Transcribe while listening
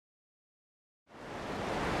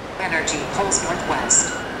Energy Pulse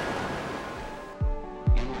Northwest.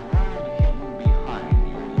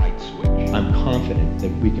 I'm confident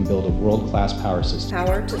that we can build a world-class power system.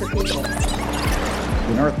 Power to the people.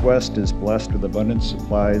 The Northwest is blessed with abundant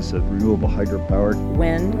supplies of renewable hydropower,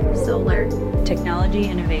 Wind, solar, technology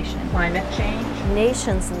innovation, climate change.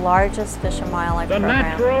 Nation's largest fish and wildlife the program.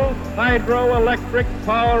 Natural hydroelectric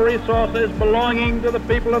power resources belonging to the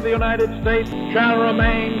people of the United States shall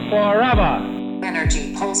remain forever.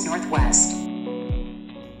 Energy Pulse Northwest.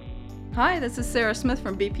 Hi, this is Sarah Smith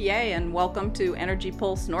from BPA, and welcome to Energy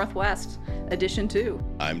Pulse Northwest, Edition 2.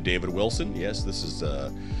 I'm David Wilson. Yes, this is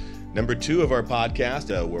number 2 of our podcast,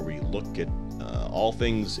 where we look at all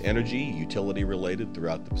things energy, utility related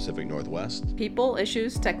throughout the Pacific Northwest. People,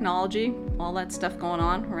 issues, technology, all that stuff going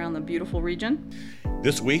on around the beautiful region.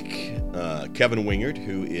 This week, Kevin Wingert,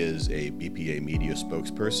 who is a BPA media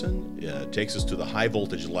spokesperson, takes us to the High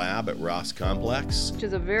Voltage Lab at Ross Complex. Which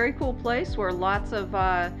is a very cool place where lots of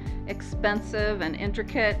expensive and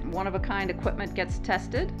intricate, one-of-a-kind equipment gets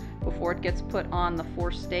tested before it gets put on the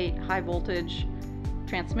 4-state high voltage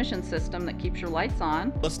transmission system that keeps your lights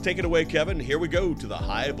on. Let's take it away, Kevin. Here we go to the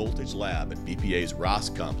High Voltage Lab at BPA's Ross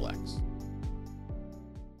Complex.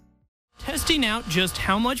 Testing out just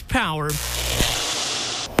how much power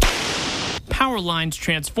lines,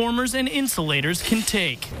 transformers, and insulators can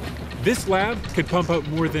take. This lab could pump out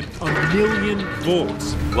more than 1,000,000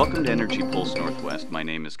 volts. Welcome to Energy Pulse Northwest. My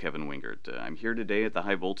name is Kevin Wingert. I'm here today at the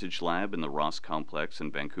High Voltage Lab in the Ross Complex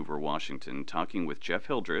in Vancouver, Washington, talking with Jeff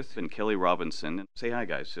Hildreth and Kelly Robinson. Say hi,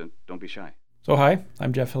 guys. Don't be shy. So hi,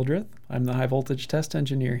 I'm Jeff Hildreth. I'm the High Voltage Test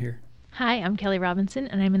Engineer here. Hi, I'm Kelly Robinson,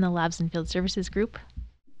 and I'm in the Labs and Field Services group.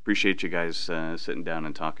 Appreciate you guys sitting down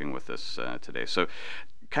and talking with us today. So,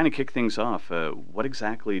 kind of kick things off, what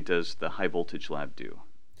exactly does the High Voltage Lab do?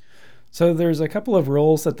 So there's a couple of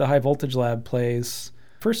roles that the High Voltage Lab plays.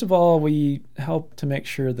 First of all, we help to make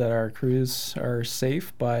sure that our crews are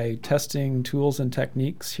safe by testing tools and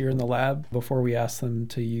techniques here in the lab before we ask them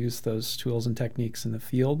to use those tools and techniques in the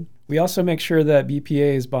field. We also make sure that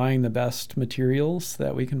BPA is buying the best materials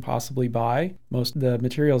that we can possibly buy. Most of the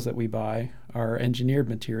materials that we buy are engineered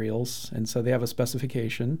materials, and so they have a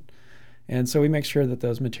specification. And so we make sure that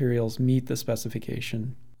those materials meet the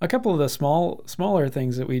specification. A couple of the smaller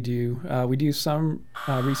things that we do some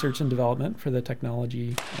research and development for the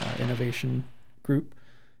technology innovation group.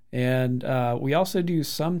 And we also do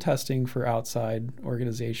some testing for outside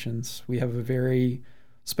organizations. We have a very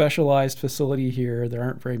specialized facility here. There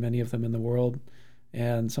aren't very many of them in the world.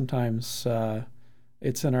 And sometimes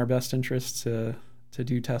it's in our best interest to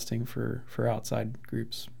do testing for outside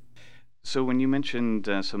groups. So when you mentioned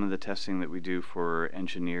some of the testing that we do for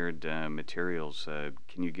engineered materials,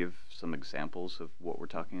 can you give some examples of what we're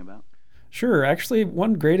talking about? Sure. Actually,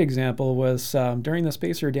 one great example was during the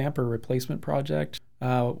spacer damper replacement project.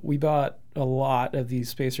 We bought a lot of these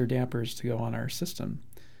spacer dampers to go on our system.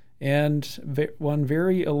 And one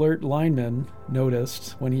very alert lineman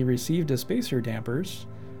noticed when he received his spacer dampers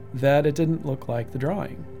that it didn't look like the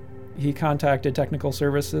drawing. He contacted technical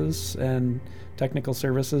services, and technical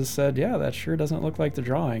services said, yeah, that sure doesn't look like the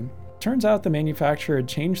drawing. Turns out the manufacturer had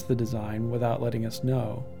changed the design without letting us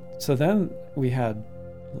know. So then we had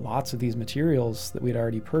lots of these materials that we'd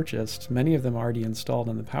already purchased, many of them already installed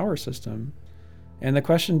in the power system. And the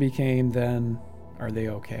question became then, are they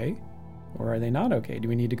okay? Or are they not okay? Do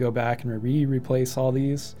we need to go back and replace all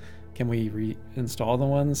these? Can we reinstall the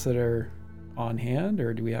ones that are on hand,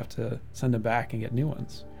 or do we have to send them back and get new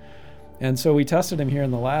ones? And so we tested them here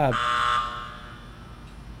in the lab.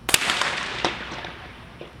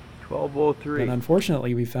 1203. And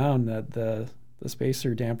unfortunately, we found that the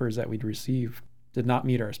spacer dampers that we'd received did not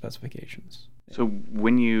meet our specifications. So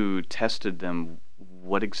when you tested them,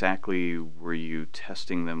 what exactly were you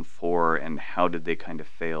testing them for, and how did they kind of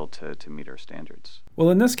fail to meet our standards?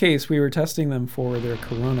 Well, in this case, we were testing them for their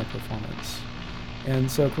corona performance.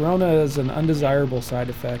 And so corona is an undesirable side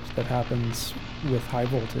effect that happens with high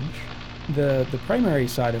voltage. The primary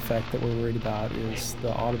side effect that we're worried about is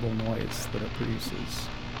the audible noise that it produces,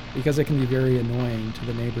 because it can be very annoying to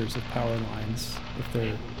the neighbors of power lines if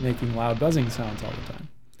they're making loud buzzing sounds all the time.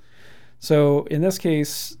 So in this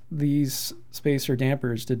case, these spacer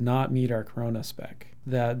dampers did not meet our corona spec,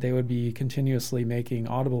 that they would be continuously making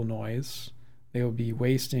audible noise, they would be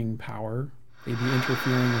wasting power, they'd be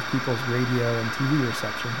interfering with people's radio and TV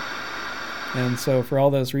reception. And so for all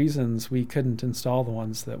those reasons, we couldn't install the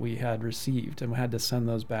ones that we had received, and we had to send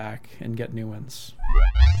those back and get new ones.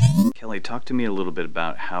 Kelly, talk to me a little bit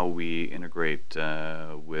about how we integrate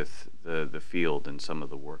with the field and some of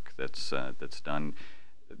the work that's done.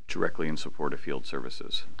 directly in support of field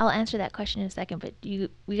services? I'll answer that question in a second, but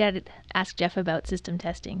we got to ask Jeff about system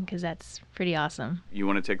testing because that's pretty awesome. You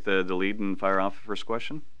want to take the lead and fire off the first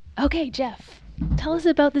question? Okay, Jeff, tell us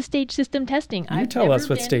about the stage system testing. You tell us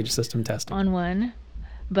what stage system testing. On one,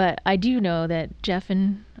 but I do know that Jeff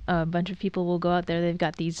and a bunch of people will go out there. They've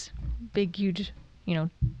got these big, huge,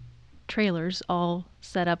 trailers all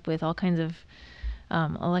set up with all kinds of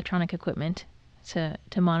electronic equipment to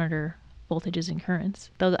monitor voltages and currents.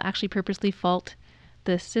 They'll actually purposely fault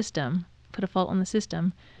the system, put a fault on the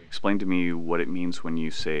system. Explain to me what it means when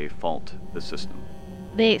you say fault the system.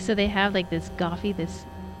 They have like this GOFI, this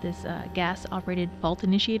gas operated fault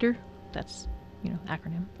initiator. That's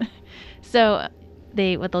acronym. So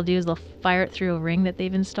what they'll do is they'll fire it through a ring that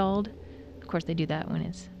they've installed. Of course they do that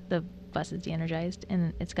when the bus is de-energized,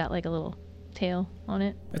 and it's got like a little tail on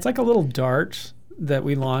it. It's like a little dart that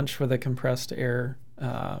we launch with a compressed air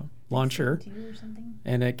launcher,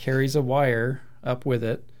 and it carries a wire up with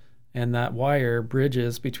it, and that wire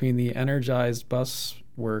bridges between the energized bus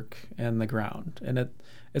work and the ground. And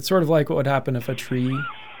it's sort of like what would happen if a tree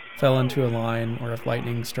fell into a line, or if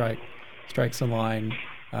lightning strikes a line.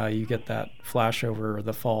 You get that flashover or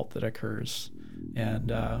the fault that occurs,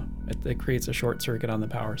 and it creates a short circuit on the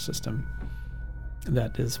power system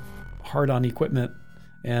that is hard on equipment.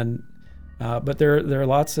 And but there are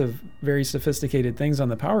lots of very sophisticated things on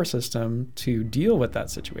the power system to deal with that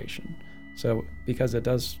situation. So because it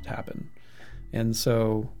does happen, and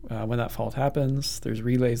so when that fault happens, there's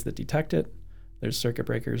relays that detect it. There's circuit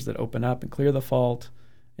breakers that open up and clear the fault.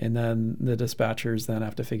 And then the dispatchers then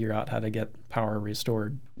have to figure out how to get power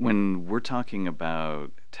restored. When we're talking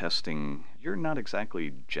about testing, you're not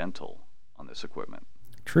exactly gentle on this equipment.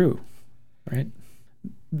 True, right?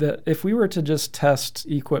 If we were to just test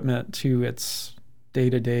equipment to its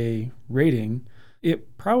day-to-day rating,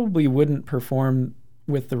 it probably wouldn't perform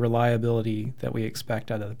with the reliability that we expect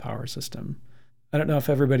out of the power system. I don't know if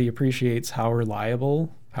everybody appreciates how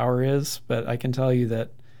reliable power is, but I can tell you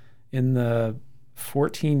that in the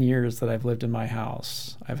 14 years that I've lived in my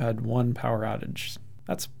house, I've had one power outage.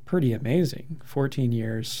 That's pretty amazing. 14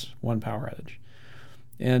 years, one power outage.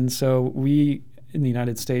 And so we in the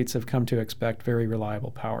United States have come to expect very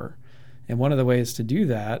reliable power. And one of the ways to do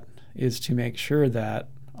that is to make sure that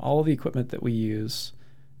all the equipment that we use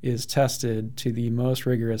is tested to the most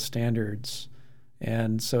rigorous standards.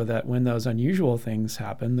 And so that when those unusual things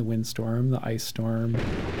happen, the windstorm, the ice storm,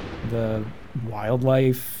 the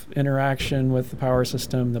wildlife interaction with the power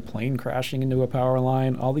system, the plane crashing into a power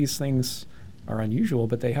line, all these things are unusual,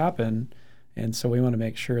 but they happen. And so we want to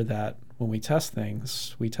make sure that when we test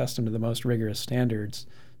things, we test them to the most rigorous standards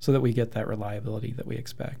so that we get that reliability that we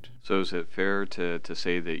expect. So is it fair to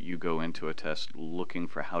say that you go into a test looking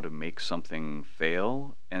for how to make something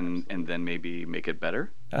fail and then maybe make it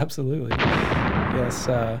better? Absolutely. Yes.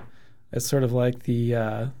 It's sort of like the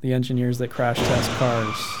engineers that crash test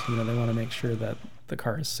cars. They want to make sure that the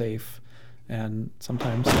car is safe, and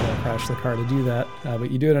sometimes they'll crash the car to do that.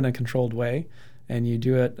 But you do it in a controlled way, and you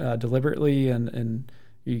do it deliberately, and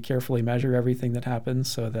you carefully measure everything that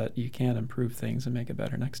happens so that you can improve things and make it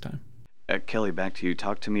better next time. Kelly, back to you.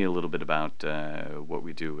 Talk to me a little bit about what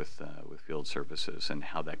we do with field services and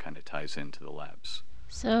how that kind of ties into the labs.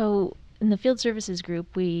 So in the field services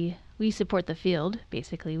group, we support the field.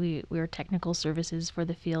 Basically, we are technical services for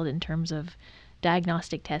the field in terms of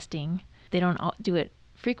diagnostic testing. They don't do it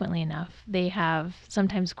frequently enough. They have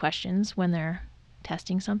sometimes questions when they're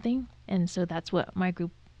testing something, and so that's what my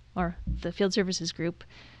group, or the field services group,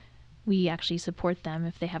 we actually support them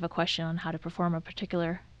if they have a question on how to perform a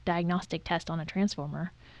particular diagnostic test on a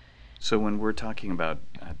transformer. So when we're talking about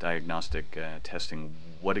diagnostic testing,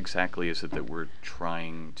 what exactly is it that we're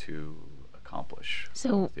trying to accomplish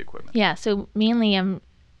with the equipment? Yeah, so mainly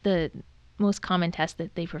the most common test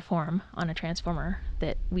that they perform on a transformer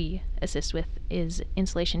that we assist with is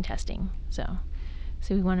insulation testing. So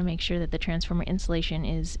we want to make sure that the transformer insulation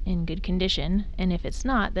is in good condition, and if it's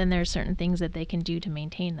not, then there's certain things that they can do to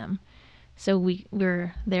maintain them. So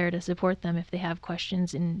we're there to support them if they have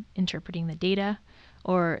questions in interpreting the data,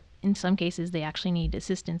 or in some cases they actually need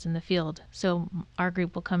assistance in the field. So our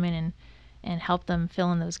group will come in and help them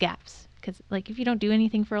fill in those gaps. Because if you don't do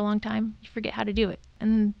anything for a long time, you forget how to do it.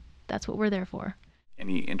 And that's what we're there for.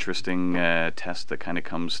 Any interesting test that kind of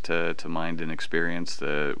comes to mind in experience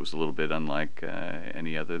that was a little bit unlike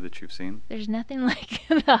any other that you've seen? There's nothing like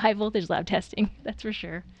the high voltage lab testing, that's for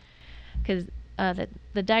sure. Because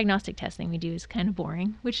the diagnostic testing we do is kind of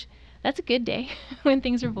boring, which that's a good day when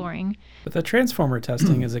things are boring. But the transformer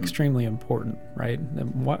testing is extremely important, right?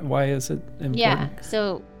 And why is it important? Yeah,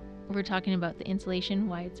 so we're talking about the insulation,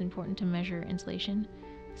 why it's important to measure insulation.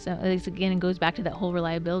 So again, it goes back to that whole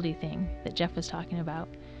reliability thing that Jeff was talking about.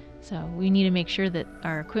 So we need to make sure that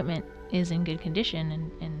our equipment is in good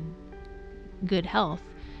condition and good health.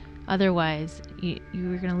 Otherwise,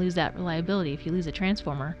 you're going to lose that reliability. If you lose a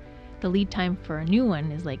transformer, the lead time for a new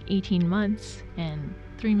one is like 18 months and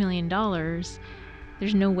 $3 million.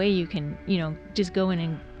 There's no way you can, just go in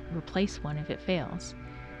and replace one if it fails.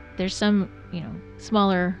 There's some,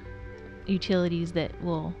 smaller utilities that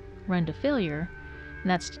will run to failure,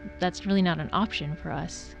 and that's really not an option for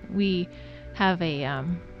us. We have a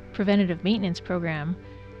preventative maintenance program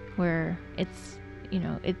where it's,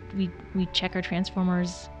 we check our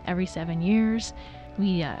transformers every 7 years.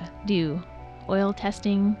 We do oil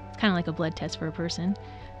testing. It's kind of like a blood test for a person,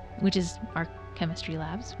 which is our chemistry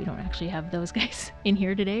labs. We don't actually have those guys in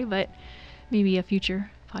here today, but maybe a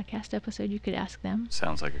future podcast episode you could ask them.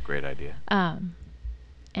 Sounds like a great idea.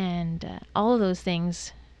 And all of those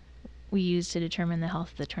things we use to determine the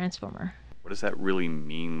health of the transformer. What does that really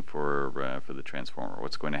mean for the transformer?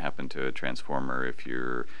 What's going to happen to a transformer if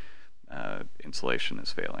your insulation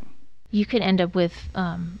is failing? You could end up with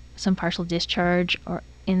some partial discharge or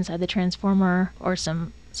inside the transformer, or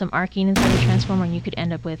some arcing inside the transformer, and you could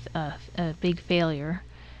end up with a big failure,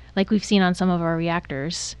 like we've seen on some of our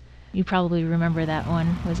reactors. You probably remember that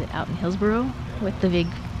one. Was it out in Hillsboro with the big,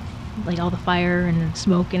 like all the fire and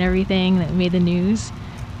smoke and everything that made the news?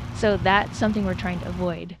 So that's something we're trying to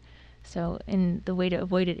avoid. So, and the way to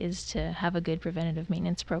avoid it is to have a good preventative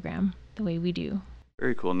maintenance program, the way we do.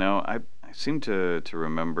 Very cool. Now, I seem to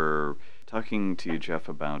remember talking to you, Jeff,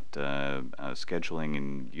 about scheduling,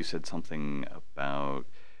 and you said something about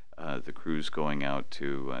the crews going out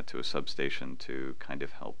to a substation to kind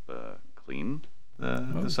of help clean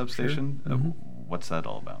the substation. Sure. Mm-hmm. What's that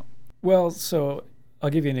all about? Well, so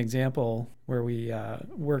I'll give you an example where we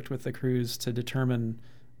worked with the crews to determine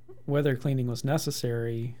whether cleaning was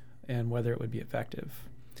necessary and whether it would be effective.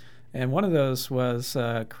 And one of those was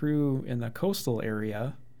a crew in the coastal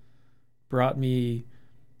area brought me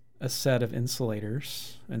a set of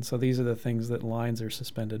insulators. And so these are the things that lines are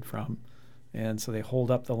suspended from. And so they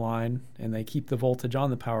hold up the line and they keep the voltage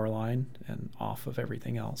on the power line and off of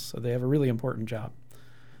everything else. So they have a really important job.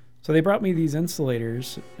 So they brought me these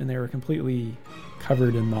insulators and they were completely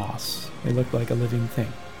covered in moss. They looked like a living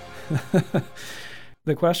thing.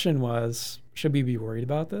 The question was, should we be worried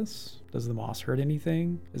about this? Does the moss hurt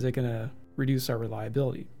anything? Is it going to reduce our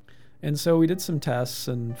reliability? And so we did some tests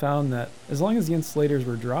and found that as long as the insulators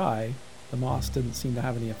were dry, the moss didn't seem to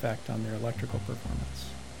have any effect on their electrical performance.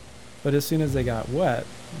 But as soon as they got wet,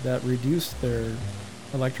 that reduced their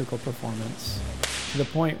electrical performance to the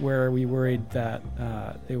point where we worried that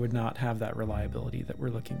they would not have that reliability that we're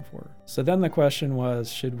looking for. So then the question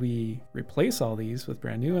was, should we replace all these with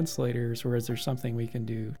brand new insulators, or is there something we can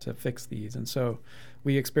do to fix these? And so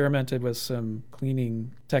we experimented with some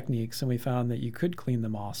cleaning techniques, and we found that you could clean the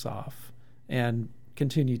moss off and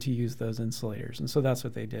continue to use those insulators. And so that's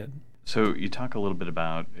what they did. So you talk a little bit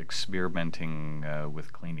about experimenting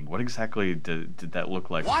with cleaning. What exactly did that look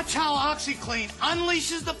like? Watch how OxyClean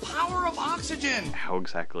unleashes the power of oxygen. How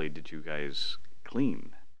exactly did you guys clean?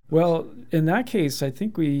 Well, in that case, I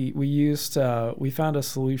think we used we found a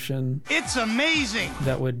solution. It's amazing.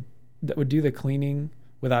 That would do the cleaning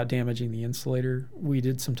without damaging the insulator. We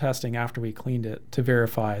did some testing after we cleaned it to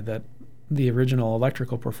verify that the original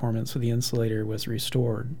electrical performance of the insulator was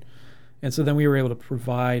restored. And so then we were able to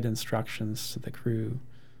provide instructions to the crew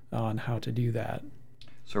on how to do that.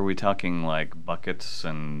 So are we talking like buckets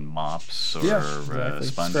and mops, or exactly.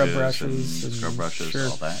 sponges, scrub brushes, sure.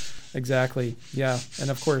 all that? Exactly, yeah.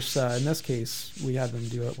 And of course, in this case, we had them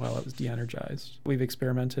do it while it was de-energized. We've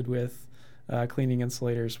experimented with cleaning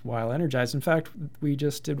insulators while energized. In fact, we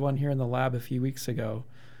just did one here in the lab a few weeks ago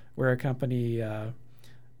where a company,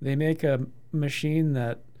 they make a machine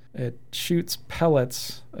that it shoots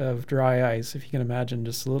pellets of dry ice, if you can imagine,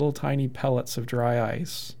 just little tiny pellets of dry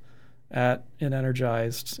ice at an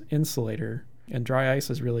energized insulator. And dry ice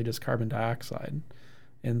is really just carbon dioxide.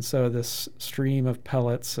 And so this stream of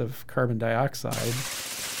pellets of carbon dioxide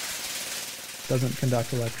doesn't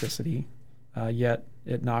conduct electricity, yet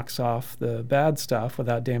it knocks off the bad stuff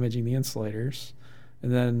without damaging the insulators.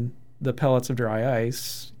 And then the pellets of dry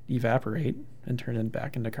ice evaporate and turn it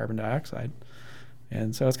back into carbon dioxide.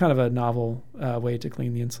 And so it's kind of a novel way to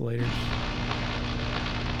clean the insulators.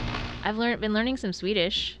 I've been learning some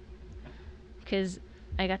Swedish because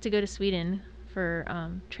I got to go to Sweden for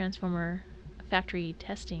transformer factory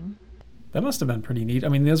testing. That must have been pretty neat. I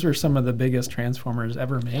mean, those were some of the biggest transformers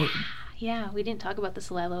ever made. Yeah, we didn't talk about the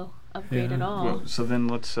Solello upgrade at all. Well, so then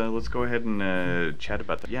let's go ahead and chat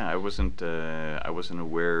about that. Yeah, I wasn't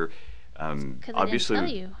aware. Obviously, I didn't tell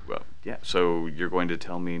you. Well, yeah. So you're going to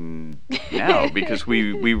tell me now because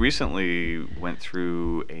we recently went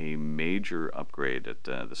through a major upgrade at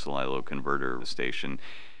the Celilo converter station,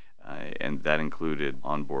 and that included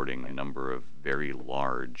onboarding a number of very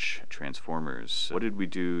large transformers. What did we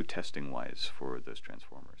do testing-wise for those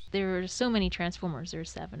transformers? There were so many transformers.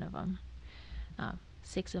 There's 7 of them,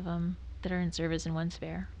 6 of them that are in service and 1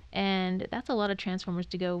 spare. And that's a lot of transformers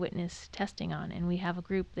to go witness testing on. And we have a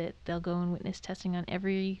group that they'll go and witness testing on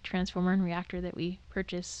every transformer and reactor that we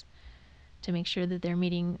purchase to make sure that they're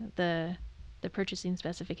meeting the purchasing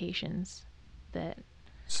specifications.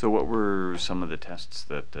 So what were some of the tests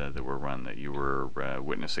that were run that you were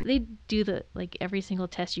witnessing? They do every single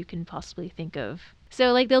test you can possibly think of.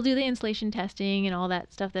 So they'll do the insulation testing and all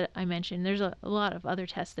that stuff that I mentioned. There's a lot of other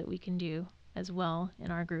tests that we can do as well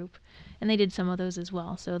in our group, and they did some of those as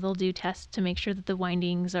well. So they'll do tests to make sure that the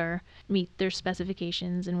windings meet their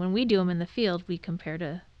specifications, and when we do them in the field, we compare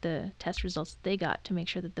to the test results that they got to make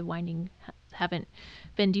sure that the winding haven't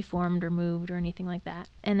been deformed or moved or anything like that.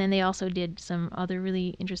 And then they also did some other really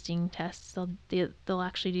interesting tests. They'll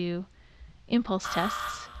actually do impulse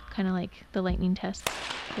tests, kind of like the lightning tests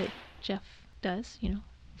that Jeff does,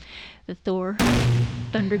 the Thor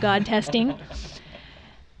Thunder God testing.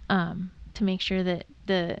 To make sure that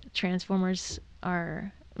the transformers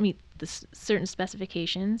meet the certain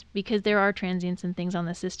specifications, because there are transients and things on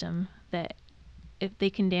the system that if they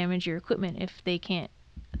can damage your equipment if they can't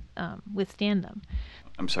withstand them.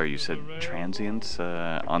 I'm sorry, you said transients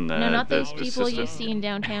on the No, not the, those the people system? you see in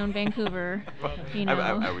downtown Vancouver.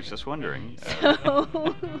 I was just wondering.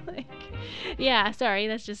 So, yeah, sorry,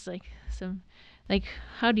 that's just some.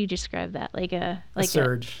 How do you describe that? A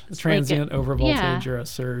surge, a transient overvoltage, or a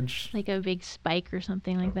surge, like a big spike or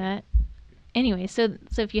something like that. Anyway, so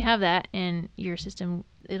if you have that and your system,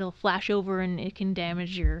 it'll flash over and it can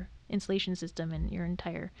damage your insulation system, and your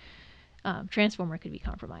entire transformer could be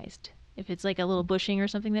compromised. If it's like a little bushing or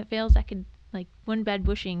something that fails, that could one bad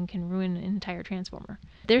bushing can ruin an entire transformer.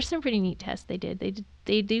 There's some pretty neat tests they did.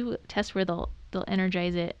 They do tests where they'll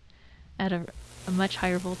energize it at a much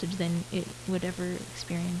higher voltage than it would ever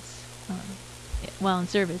experience while in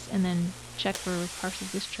service, and then check for partial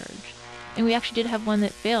discharge. And we actually did have one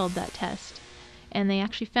that failed that test, and they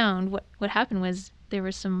actually found what happened was there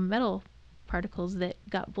were some metal particles that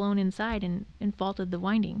got blown inside and faulted the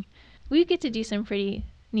winding. We get to do some pretty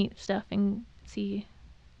neat stuff and see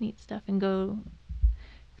neat stuff and go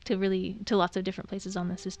to lots of different places on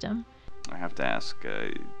the system. I have to ask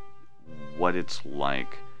what it's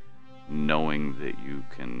like knowing that you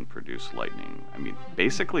can produce lightning. I mean,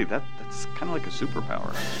 basically that's kind of like a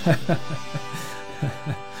superpower.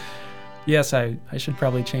 Yes, I should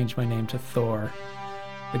probably change my name to Thor,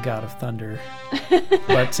 the god of thunder.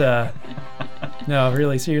 But no,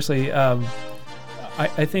 really, seriously,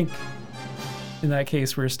 I think in that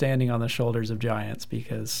case we're standing on the shoulders of giants,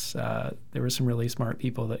 because there were some really smart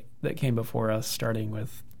people that came before us, starting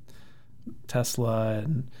with Tesla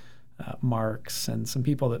and Marx, and some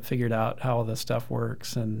people that figured out how all this stuff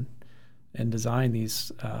works and design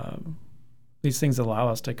these things that allow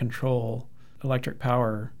us to control electric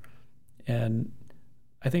power. And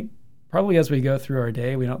I think probably as we go through our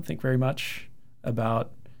day, we don't think very much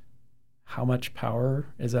about how much power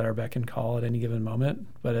is at our beck and call at any given moment,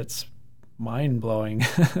 but it's mind-blowing.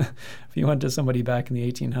 If you went to somebody back in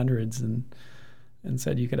the 1800s and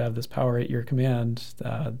said you could have this power at your command,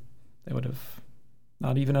 they would have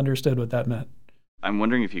not even understood what that meant. I'm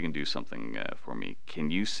wondering if you can do something for me. Can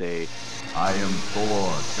you say, "I am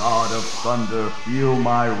Thor, god of thunder, feel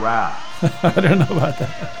my wrath"? I don't know about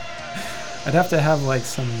that. I'd have to have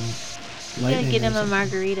some lightning. You gotta get him a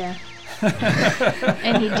margarita.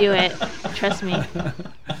 And he'd do it. Trust me.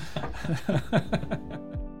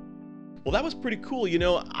 Well, that was pretty cool.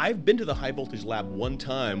 I've been to the High Voltage Lab one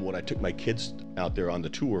time when I took my kids out there on the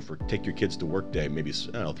tour for Take Your Kids to Work Day, maybe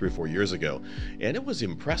 3 or 4 years ago, and it was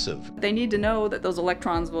impressive. They need to know that those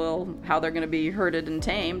electrons how they're going to be herded and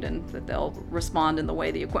tamed, and that they'll respond in the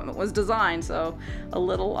way the equipment was designed. So a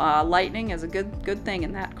little lightning is a good thing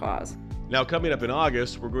in that cause. Now, coming up in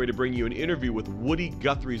August, we're going to bring you an interview with Woody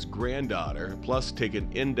Guthrie's granddaughter, plus take an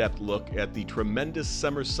in-depth look at the tremendous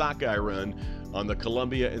summer sockeye run on the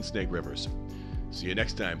Columbia and Snake Rivers. See you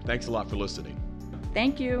next time. Thanks a lot for listening.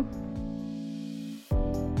 Thank you.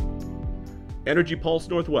 Energy Pulse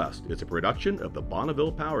Northwest is a production of the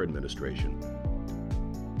Bonneville Power Administration.